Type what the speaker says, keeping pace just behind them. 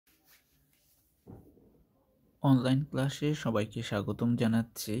Online ক্লাসে সবাইকে স্বাগতম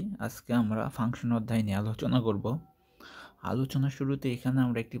জানাচ্ছি। আজকে আমরা ফাংশন অধ্যায় নিয়ে আলোচনা করব। আলোচনার শুরুতে এখানে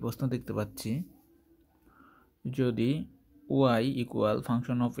আমরা একটি প্রশ্ন দেখতে পাচ্ছি, যদি y equal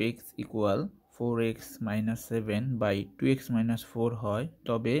function of x equal 4x - 7 by 2x - 4 হয়,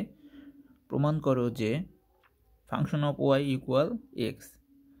 তবে প্রমাণ করো যে function of y equal x।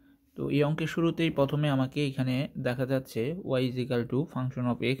 তো এই অঙ্কের শুরুতেই প্রথমে আমাকে এখানে দেখা যাচ্ছে y is equal to function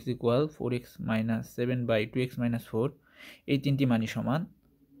of x equal 4x - 7 by 2x - 4, এই তিনটি মানই সমান।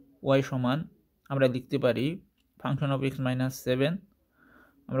 y সমান আমরা লিখতে পারি ফাংশন অফ x - 7,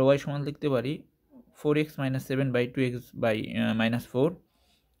 আমরা y সমান লিখতে পারি 4x - 7 বাই 2x বাই -4,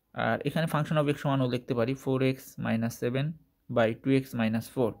 আর এখানে ফাংশন অফ x সমানও লিখতে পারি 4x - 7 বাই 2x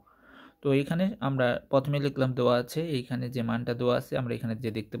 - 4। তো এখানে আমরা প্রথমে লিখলাম দেওয়া আছে, এইখানে যে মানটা দেওয়া আছে আমরা এখানে যে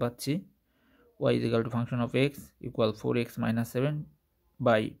দেখতে পাচ্ছি y is equal to function of x equal 4x - 7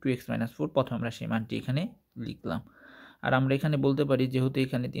 by 2x - 4, প্রথমে আমরা সেই মানটি এখানে লিখলাম। আর আমরা এখানে বলতে পারি যেহেতু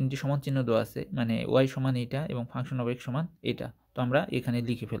এখানে তিনটি সমান চিহ্ন দেওয়া আছে, মানে y সমান এটা এবং ফাংশন অফ x সমান এটা, তো আমরা এখানে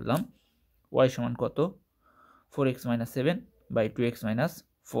লিখে ফেললাম y সমান কত 4x - 7 by 2x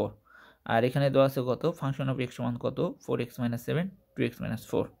 - 4, আর এখানে দেওয়া আছে কত ফাংশন অফ x সমান কত 4x - 7 2x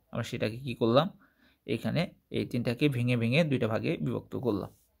 - 4। আমরা সেটাকে কি করলাম, এখানে এই তিনটাকে ভেঙে ভেঙে দুইটা ভাগে বিভক্ত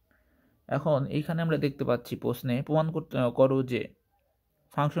করলাম। এখন এইখানে আমরা দেখতে পাচ্ছি প্রশ্নে প্রমাণ করো যে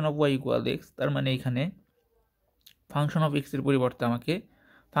function of y equal x, তার মানে এখানে ফাংশন অফ x এর পরিবর্তে আমাকে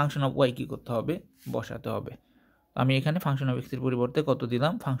ফাংশন অফ y কি করতে হবে, বসাতে হবে। আমি এখানে ফাংশন অফ x এর পরিবর্তে কত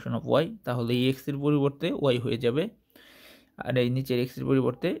দিলাম ফাংশন অফ y, তাহলে এই x এর পরিবর্তে y হয়ে যাবে, আর এই নিচের x এর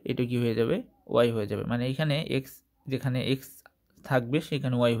পরিবর্তে এটা কি হয়ে যাবে, y হয়ে যাবে। মানে এখানে x যেখানে x থাকবে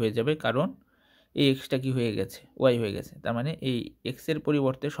সেখানে y হয়ে যাবে, কারণ এই এক্সটা কি হয়ে গেছে, ওয়াই হয়ে গেছে। তার মানে এই এক্সের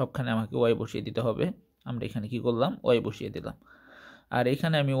পরিবর্তে সবখানে আমাকে ওয়াই বসিয়ে দিতে হবে। আমরা এখানে কি করলাম, ওয়াই বসিয়ে দিলাম। আর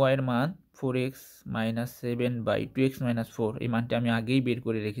এখানে আমি ওয়াইয়ের মান 4x - 7 বাই 2x - 4, এই মানটা আমি আগেই বের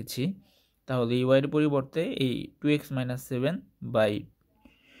করে রেখেছি। তাহলে এই ওয়াইয়ের পরিবর্তে এই 2x - 7 by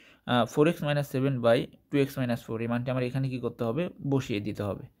 4x - 7 by 2x - 4, এই মানটা আমার এখানে কি করতে হবে, বসিয়ে দিতে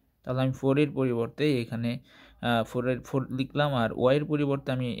হবে। তাহলে আমি 4-এর পরিবর্তে এখানে 4 লিখলাম, আর ওয়াইয়ের পরিবর্তে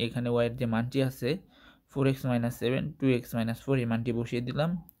আমি এখানে ওয়াইয়ের যে মানটি আছে 4x - 7 2x - 4, এই মানটি বসিয়ে দিলাম।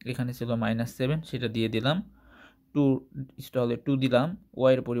 এখানে ছিল -7, সেটা দিয়ে দিলাম, 2 স্টলে 2 দিলাম,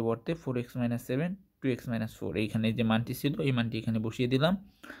 ওয়াইয়ের পরিবর্তে 4x - 7 2x - 4, এইখানে যে মানটি ছিল এই মানটি এখানে বসিয়ে দিলাম।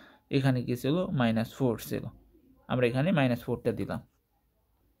 এখানে কি ছিল, -4 ছিল, আমরা এখানে -4টা দিলাম।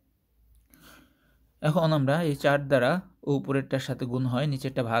 এখন আমরা এই 4 দ্বারা উপরেরটার সাথে গুণ হয়,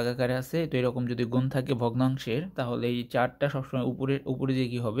 নিচেরটা ভাগ আকারে আছে, তো এরকম যদি গুণ থাকে ভগ্নাংশের, তাহলে এই 4টা সবসময় উপরে যে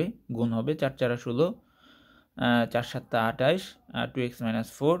কি হবে, গুণ হবে। 4 4 16, 4 7 28, 2x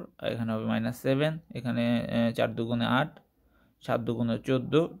 - 4, এখানে হবে -7, এখানে 4 2 8, 7 2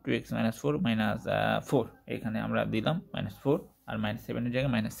 14, 2x - 4 -4, এখানে আমরা দিলাম -4, আর -7 এর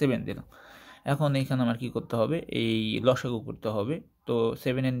জায়গায় -7 দিলাম। এখন এখানে আমার কি করতে হবে, এই লসাগু করতে হবে। তো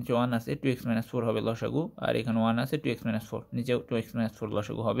 7 এর নিচে 1 আছে, 2x - 4 হবে লসাগু, আর এখানে 1 আছে 2x - 4, নিচেও 2x - 4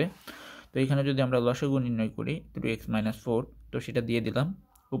 লসাগু হবে। তো এখানে যদি আমরা লসাগু নির্ণয় করি 2x - 4, তো সেটা দিয়ে দিলাম,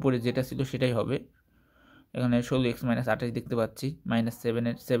 উপরে যেটা ছিল সেটাই হবে। এখানে 16x - 28 দেখতে পাচ্ছি, -7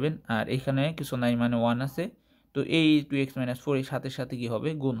 এর 7, আর এখানে কিছু নাই মানে 1 আছে, তো এই 2x - 4 এর সাথে সাথে কি হবে,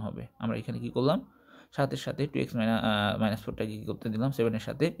 গুণ হবে। আমরা এখানে কি করলাম, সাথের সাথে 2x - 4টাকে কি করতে দিলাম, 7 এর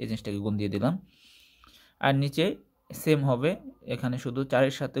সাথে এই জিনিসটাকে গুণ দিয়ে দিলাম। আর নিচে সেম হবে, এখানে শুধু 4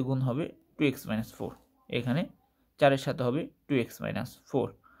 এর সাথে গুণ হবে 2x - 4, এখানে 4 এর সাথে হবে 2x - 4,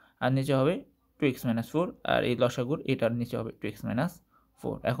 আর নিচে হবে 2x - 4, আর এই লসাগুর এটার নিচে হবে 2x -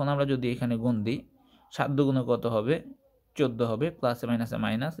 4। এখন আমরা যদি এখানে গুণ দিই, 7 দুগুণে কত হবে, 14 হবে, প্লাসে মাইনাসে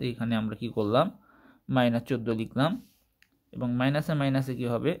মাইনাস, এইখানে আমরা কি করলাম, -14 লিখলাম, এবং মাইনাসে মাইনাসে কি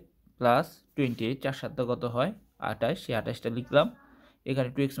হবে, +28, 4 7 কত হয় 28, সেই 28টা লিখলাম। এখানে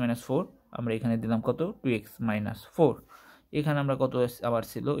 2x - 4, আমরা এখানে দিলাম কত, 2x - 4। এখানে আমরা কত আবার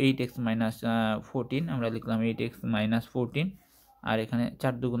ছিল 8x - 14, আমরা লিখলাম 8x - 14, আর এখানে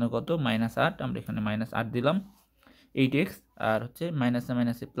 4 দুগুণে কত, -8, আমরা এখানে -8 দিলাম, 8x, আর হচ্ছে মাইনাসে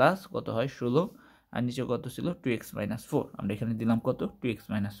মাইনাসে প্লাস কত হয় 16, আর নিচে কত ছিল 2x - 4, আমরা এখানে দিলাম কত, 2x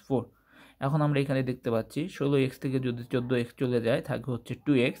 - 4। এখন আমরা এখানে দেখতে পাচ্ছি 16x থেকে যদি 14x চলে যায় থাকবে হচ্ছে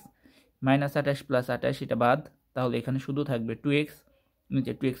 2x, -28 + 28 এটা বাদ, তাহলে এখানে শুধু থাকবে 2x,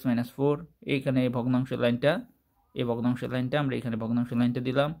 নিচে 2x - 4, এইখানে এই ভগ্নাংশের লাইনটা, এই ভগ্নাংশের লাইনটা আমরা এখানে ভগ্নাংশের লাইনটা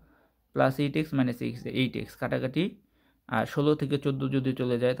দিলাম, +8x - 8x কাটাকাটি, আর 16 থেকে 14 যদি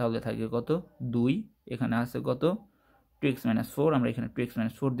চলে যায় তাহলে থাকবে কত, 2, এখানে আছে কত 2x - 4, আমরা এখানে 2x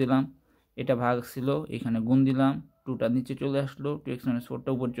 - 4 দিলাম, এটা ভাগ ছিল, এখানে গুণ দিলাম, 2টা নিচে চলে আসলো, 2x - 4টা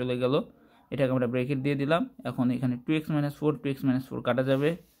উপরে চলে গেল, এটাকে আমরা ব্র্যাকেট দিয়ে দিলাম। এখন এখানে 2x - 4 2x - 4 কাটা যাবে,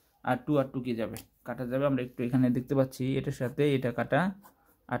 আর 2 আর 2 কি যাবে, কাটা যাবে। আমরা একটু এখানে দেখতে পাচ্ছি এটার সাথে এটা কাটা,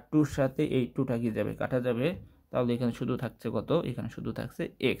 আর 2-র সাথে এই 2টা কি যাবে, কাটা যাবে। তাহলে এখানে শুধু থাকছে কত, এখানে শুধু থাকছে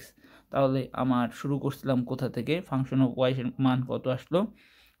এক্স। তাহলে আমার শুরু করছিলাম কোথা থেকে, ফাংশন অফ ওয়াই এর মান কত আসলো,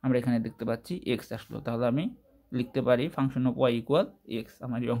 আমরা এখানে দেখতে পাচ্ছি এক্স আসলো। তাহলে আমি লিখতে পারি function of Y equal x.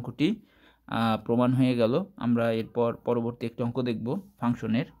 আমার এই অঙ্কটি প্রমাণ হয়ে গেল। আমরা এরপর পরবর্তী একটি অঙ্ক দেখব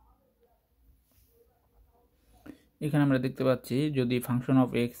ফাংশনের। এখানে আমরা দেখতে পাচ্ছি যদি function of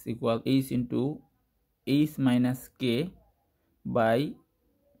x equal H into H minus K by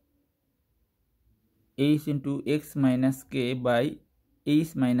H into x minus K by H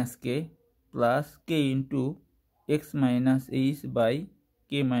minus k plus K into x minus H by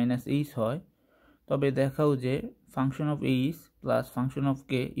K minus H হয়, তবে দেখাও যে function of H plus function of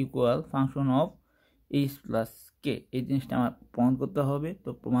K equal function of H plus কে। এই জিনিসটা আমার প্রমাণ করতে হবে। তো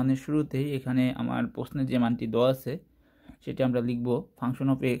প্রমাণের শুরুতেই এখানে আমার প্রশ্নে যে মানটি দেওয়া আছে সেটি আমরা লিখব ফাংশন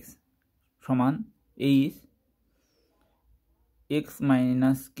অফ এক্স সমান H x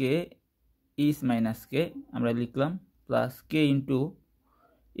minus K H minus কে আমরা লিখলাম plus K into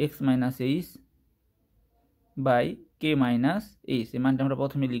x minus H by K minus H. এই মানটা আমরা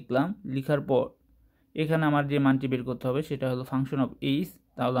প্রথমে লিখলাম। লিখার পর এখানে আমার যে মানটি বের করতে হবে সেটা হলো ফাংশন অফ এইচ।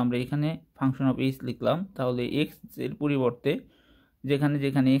 তাহলে আমরা এখানে ফাংশন অফ এইচ লিখলাম। তাহলে এক্স এর পরিবর্তে যেখানে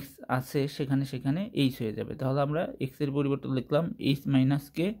যেখানে এক্স আছে সেখানে সেখানে এইচ হয়ে যাবে। তাহলে আমরা এক্স এর পরিবর্তে লিখলাম H minus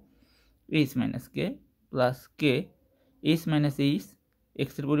k plus K H minus H.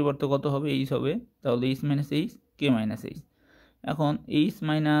 X এর পরিবর্তে কত হবে, এইচ হবে। তাহলে H minus H K minus H. এখন এইচ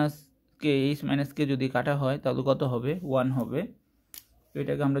মাইনাস কে যদি কাটা হয় তাহলে কত হবে, 1 হবে। তো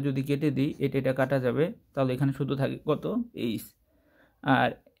এটাকে আমরা যদি কেটে দিই, এটা কাটা যাবে। তাহলে এখানে শুধু থাকে কত, এইচ। আর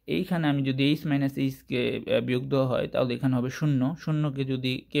এইখানে আমি যদি এইচ মাইনাস এইচকে বিয়োগ দেওয়া হয় তাহলে এখানে হবে 0। 0কে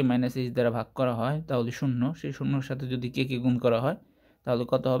যদি কে মাইনাস এইচ দ্বারা ভাগ করা হয় তাহলে 0। সেই 0-র সাথে যদি কে গুণ করা হয় তাহলে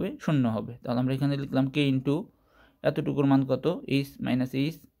কত হবে, 0 হবে। তাহলে আমরা এখানে লিখলাম কে ইন্টু এতটুকুর মান কত, এইচ মাইনাস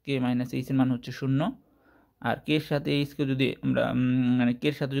এইচ। কে মাইনাস এইচের মান হচ্ছে 0। আর কের সাথে এইচকে যদি আমরা মানে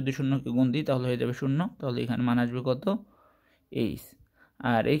কের সাথে যদি 0কে গুণ দিই তাহলে হয়ে যাবে 0। তাহলে এখানে মান আসবে কত, এইচ।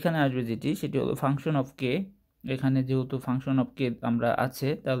 আর এইখানে আসবে যেটি সেটি হলো ফাংশন অফ কে। এখানে যেহেতু ফাংশন অফ কে আমরা আছে,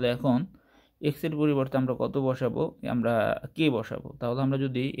 তাহলে এখন এক্স এর পরিবর্তে আমরা কত বসাবো, আমরা কে বসাবো। তাহলে আমরা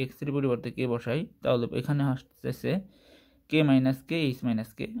যদি এক্স এর পরিবর্তে কে বসাই তাহলে এখানে আসতেছে কে মাইনাস কে এইচ মাইনাস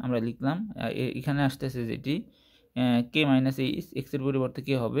কে আমরা লিখলাম। এখানে আসতেছে যেটি কে মাইনাস এইচ, এক্স এর পরিবর্তে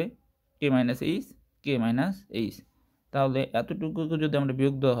কে হবে কে মাইনাস এইচ। তাহলে এতটুকুকে যদি আমরা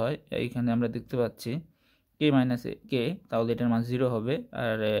বিয়োগ দেওয়া হয়, এইখানে আমরা দেখতে পাচ্ছি কে মাইনাস কে, তাহলে এটার মান 0 হবে।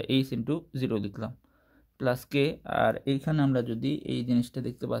 আর এইচ ইন্টু 0 লিখলাম প্লাস কে। আর এইখানে আমরা যদি এই জিনিসটা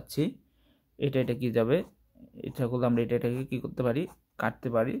দেখতে পাচ্ছি এটা কি যাবে, এটা করলে আমরা এটাকে কি করতে পারি, কাটতে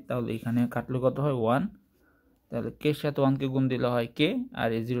পারি। তাহলে এখানে কাটলে কত হয়, 1। তাহলে কের সাথে 1কে গুণ দিলে হয় কে, আর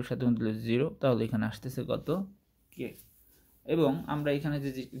এই 0-র সাথে গুণ দিলে 0। তাহলে এখানে আসতেছে কত, কে। এবং আমরা এখানে যে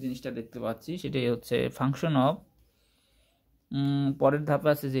জিনিসটা দেখতে পাচ্ছি সেটাই হচ্ছে ফাংশন অফ পরের ধাপে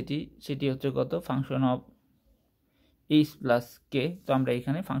আছে সেটি হচ্ছে কত, ফাংশন অফ এইচ প্লাস কে। তো আমরা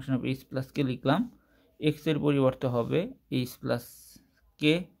এখানে ফাংশন অফ এইচ প্লাস কে লিখলাম। এক্স এর পরিবর্তে হবে এইচ প্লাস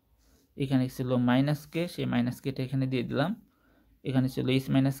কে। এখানে ছিল মাইনাস কে, সেই মাইনাস কেটা এখানে দিয়ে দিলাম। এখানে ছিল এইচ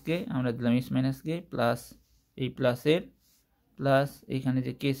মাইনাস কে, আমরা দিলাম এইচ মাইনাস কে প্লাস এই প্লাসের প্লাস এখানে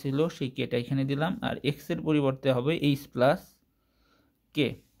যে কে ছিল সেই কেটা এখানে দিলাম। আর এক্স এর পরিবর্তে হবে এইচ প্লাস কে।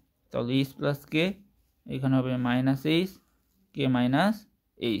 তাহলে এইচ প্লাস কে এখানে হবে minus H K minus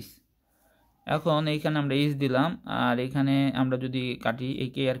H. এখন এইখানে আমরা এইচ দিলাম, আর এখানে আমরা যদি কাটি এই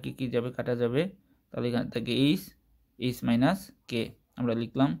কে আর কি যাবে, কাটা যাবে। তাহলে এখান থেকে এইচ মাইনাস কে আমরা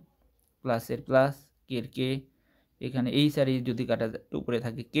লিখলাম প্লাসের প্লাস কের কে। এখানে এইচ আর এইচ যদি কাটা উপরে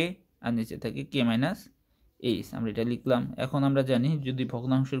থাকে কে আর নিচে থাকে কে মাইনাস এইচ, আমরা এটা লিখলাম। এখন আমরা জানি যদি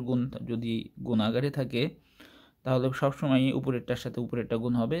ভগ্নাংশের গুণ যদি গুণাগারে থাকে তাহলে সবসময় উপরেরটার সাথে উপরেরটা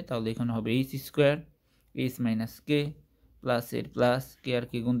গুণ হবে। তাহলে এখানে হবে এইচ স্কোয়ার এইচ মাইনাস কে প্লাসের প্লাস কে আর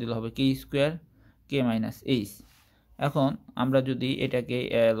কে গুণ দিলে হবে কে স্কোয়ার কে মাইনাস এইচ। এখন আমরা যদি এটাকে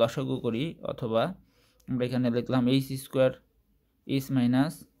লসাগু করি, অথবা আমরা এখানে লিখলাম এইচ স্কোয়ার এইচ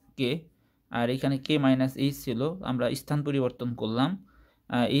মাইনাস কে, আর এখানে কে মাইনাস এইচ ছিল, আমরা স্থান পরিবর্তন করলাম।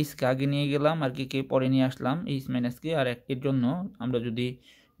 এইচকে আগে নিয়ে গেলাম আর কে পরে নিয়ে আসলাম এইচ মাইনাস কে। আর এর জন্য আমরা যদি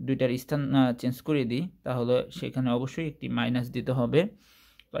দুইটার স্থান চেঞ্জ করে দিই তাহলে সেখানে অবশ্যই একটি মাইনাস দিতে হবে।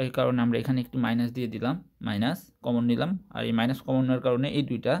 এই কারণে আমরা এখানে একটি মাইনাস দিয়ে দিলাম, মাইনাস কমন নিলাম। আর এই মাইনাস কমন নেওয়ার কারণে এই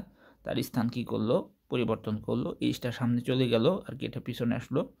দুইটা তার স্থান কি করলো, পরিবর্তন করলো। এইচটা সামনে চলে গেল আর কি এটা পিছনে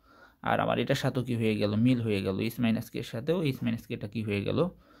আসলো। আর আমার এটার সাথেও কি হয়ে গেল, মিল হয়ে গেল। এইচ মাইনাস কে এর সাথেও এইচ মাইনাস কে এটা কি হয়ে গেল,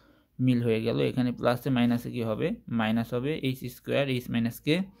 মিল হয়ে গেল। এখানে প্লাসে মাইনাসে কি হবে, মাইনাস হবে এইচ স্কোয়ার এইচ মাইনাস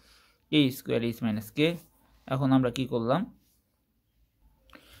কে এই স্কোয়ার এইচ মাইনাস কে। এখন আমরা কি করলাম,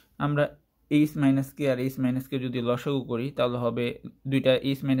 আমরা এইচ মাইনাস কে আর এইচ মাইনাস কে যদি লসাগু করি তাহলে হবে দুইটা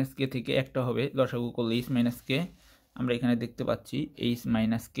এইচ মাইনাস কে থেকে একটা হবে লসাগু করলে এইচ মাইনাস কে, আমরা এখানে দেখতে পাচ্ছি এইচ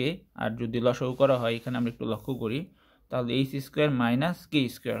মাইনাস কে। আর যদি লসাগু করা হয় এখানে আমরা একটু লক্ষ্য করি তাহলে এইচ স্কোয়ার মাইনাস কে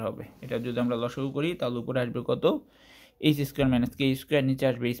স্কোয়ার হবে। এটা যদি আমরা লসাগু করি তাহলে উপরে আসবে কত, এইচ স্কোয়ার মাইনাস কে স্কোয়ার, নিচে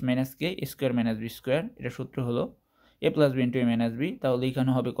আসবে এইচ মাইনাস কে স্কোয়ার মাইনাস বি স্কোয়ার। এটা সূত্র হলো এ প্লাস বি ইন্টু এ মাইনাস বি। তাহলে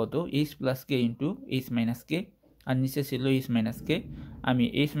এখানে হবে কত, এইচ প্লাস কে ইন্টু এইচ মাইনাস কে, আর নিচে ছিল এইচ মাইনাস কে। আমি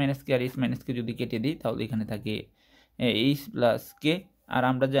এইচ মাইনাস কে আর এইচ মাইনাস কে যদি কেটে দিই তাহলে এখানে থাকে এইচ প্লাস কে। আর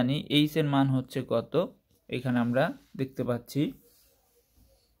আমরা জানি এইচ এর মান হচ্ছে কত, এখানে আমরা দেখতে পাচ্ছি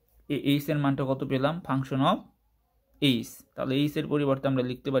এইচ এর মানটা কত পেলাম, ফাংশন অফ এইচ। তাহলে এইচ এর পরিবর্তে আমরা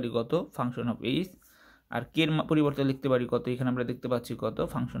লিখতে পারি কত, ফাংশন অফ এইচ। আর কে এর পরিবর্তে লিখতে পারি কত, এখানে আমরা দেখতে পাচ্ছি কত,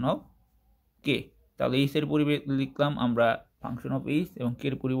 ফাংশন অফ কে। তাহলে এইচ এর পরিবর্তে লিখলাম আমরা ফাংশন অফ এইচ এবং কে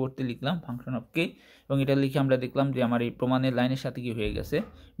এর পরিবর্তে লিখলাম ফাংশন অফ কে। এবং এটা লিখে আমরা দেখলাম যে আমার এই প্রমাণের লাইনের সাথে কি হয়ে গেছে,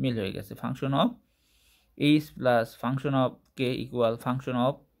 মিল হয়ে গেছে। Function of H plus function of K equal function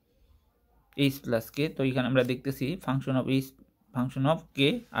of H plus কে। তো এখানে আমরা দেখতেছি function of H function of কে,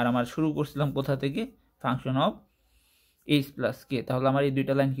 আর আমার শুরু করছিলাম কোথা থেকে, ফাংশন অফ এইচ প্লাস কে। তাহলে আমার এই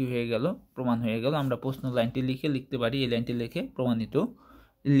দুইটা লাইন কি হয়ে গেল, প্রমাণ হয়ে গেল। আমরা প্রশ্ন লাইনটি লিখতে পারি, এই লাইনটি লিখে প্রমাণিত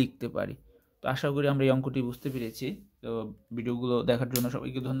লিখতে পারি। তো আশা করি আমরা এই অঙ্কটি বুঝতে পেরেছি। তো ভিডিওগুলো দেখার জন্য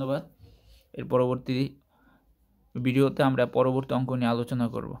সবাইকে ধন্যবাদ। এর পরবর্তী ভিডিওতে আমরা পরবর্তী অঙ্ক নিয়ে আলোচনা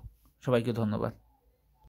করব। সবাইকে ধন্যবাদ।